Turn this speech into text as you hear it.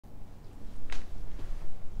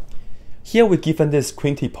Here we're given this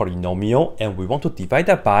quinty polynomial and we want to divide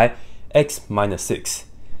that by x minus 6.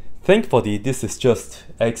 Thankfully, this is just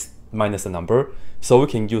x minus a number, so we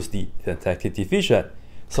can use the syntactic division.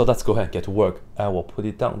 So let's go ahead and get to work. I will put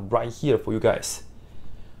it down right here for you guys.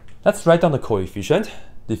 Let's write down the coefficient.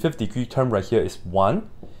 The 5th degree term right here is 1.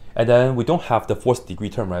 And then we don't have the 4th degree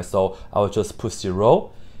term, right? So I will just put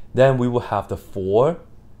 0. Then we will have the 4,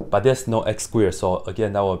 but there's no x squared. So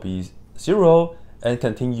again, that will be 0 and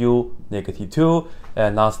continue -2.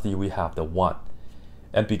 And lastly, we have the 1.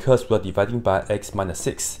 And because we're dividing by x minus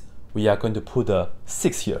 6, we are going to put a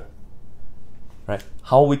 6 here, right?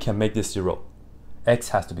 How we can make this 0? X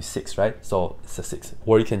has to be 6, right? So it's a 6.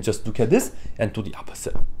 Or you can just look at this and do the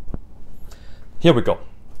opposite. Here we go.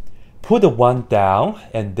 Put the 1 down,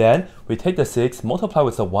 and then we take the 6, multiply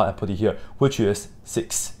with the 1 and put it here, which is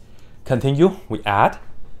 6. Continue, we add.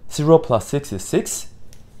 0 plus 6 is 6.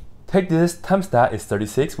 Take this times that is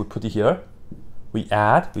 36, we put it here. We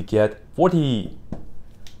add, we get 40.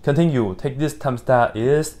 Continue, take this times that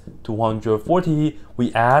is 240.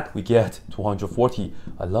 We add, we get 240.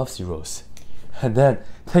 I love zeros. And then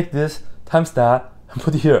take this times that and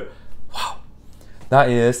put it here. Wow, that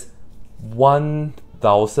is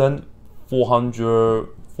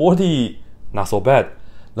 1,440. Not so bad.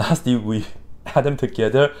 Lastly, we add them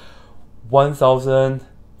together.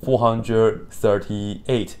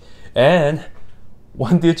 1,438. And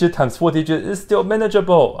 1 digit times 4 digits is still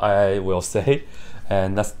manageable, I will say.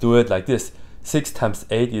 And let's do it like this. 6 times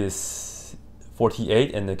 8 is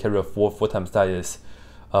 48, and then carry a 4. 4 times that is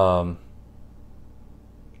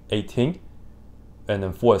 18. And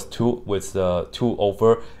then 4 is 2 with the 2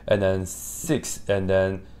 over, and then 6, and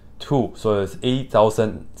then 2. So it's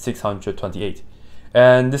 8,628.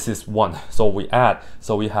 And this is 1. So we add.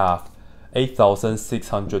 So we have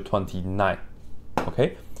 8,629.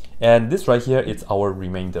 Okay? And this right here is our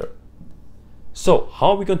remainder. So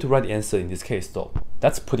how are we going to write the answer in this case though?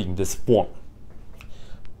 Let's put it in this form.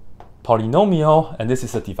 Polynomial, and this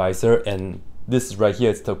is a divisor, and this right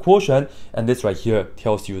here is the quotient, and this right here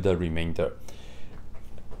tells you the remainder.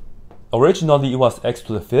 Originally it was x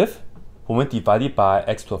to the 5th. When we divide it by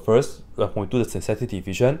x to the 1st, when we do the syntactic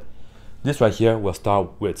division, this right here will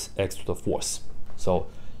start with x to the 4th. So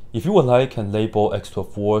if you would like, you can label x to the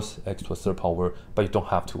 4th, x to the 3rd power, but you don't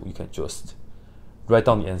have to. You can just write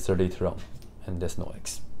down the answer later on, and there's no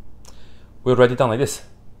x. We'll write it down like this.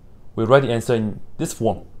 We'll write the answer in this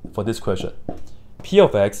form for this question. P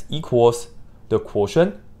of x equals the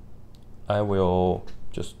quotient. I will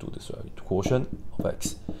just do this right. Quotient of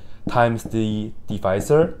x times the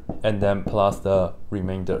divisor, and then plus the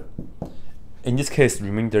remainder. In this case,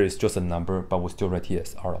 remainder is just a number, but we'll still write it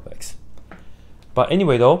as r of x. But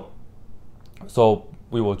anyway though, so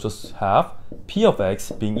we will just have P of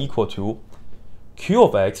x being equal to Q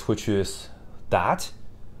of x, which is that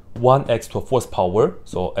 1x to the 4th power,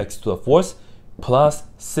 so x to the 4th, plus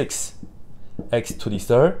 6 x to the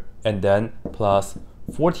 3rd, and then plus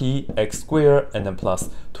 40 x squared, and then plus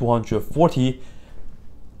 240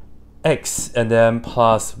 x, and then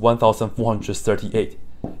plus 1,438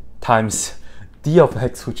 times d of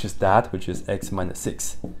x, which is that, which is x minus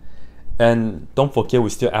 6. And don't forget, we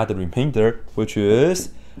still add the remainder, which is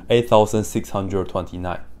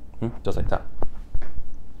 8,629. Just like that.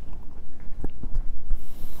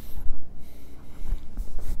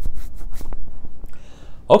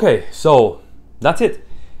 Okay, so that's it.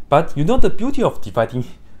 But you know the beauty of dividing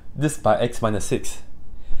this by x minus 6.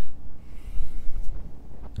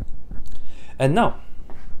 And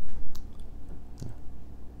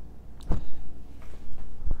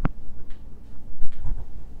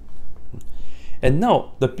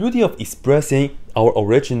now, the beauty of expressing our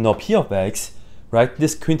original P of x, right,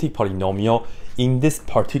 this quinty polynomial in this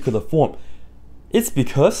particular form, it's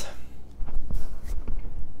because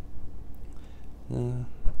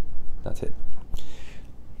that's it.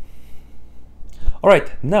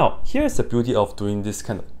 Alright, now here's the beauty of doing this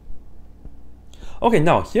kind of. Okay,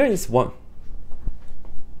 now here is one.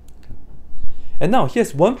 And now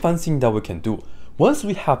here's one fun thing that we can do. Once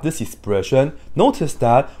we have this expression, notice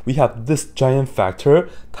that we have this giant factor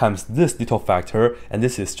times this little factor, and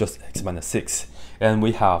this is just x minus 6. And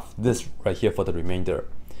we have this right here for the remainder.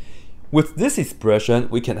 With this expression,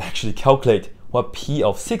 we can actually calculate what P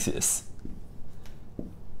of 6 is.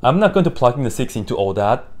 I'm not going to plug in the 6 into all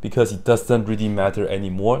that because it doesn't really matter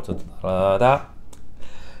anymore. So,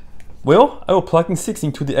 well, I will plug in 6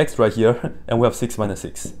 into the x right here, and we have 6 minus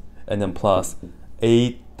 6, and then plus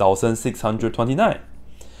 8,629.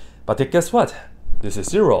 But guess what? This is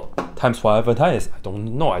 0 times whatever that is. I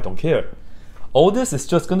don't know, I don't care. All this is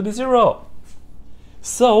just going to be 0.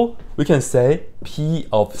 So we can say P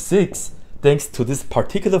of 6 thanks to this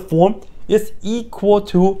particular form, is equal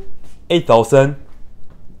to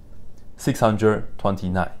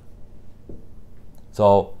 8,629.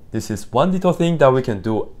 So this is one little thing that we can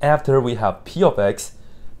do after we have p of x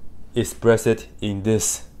express it in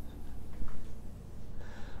this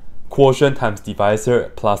quotient times divisor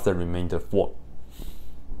plus the remainder form.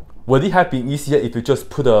 Would it have been easier if you just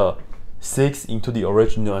put a 6 into the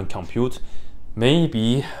original and compute?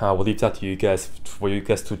 Maybe. I will leave that to you guys for you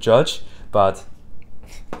guys to judge, but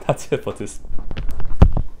that's it for this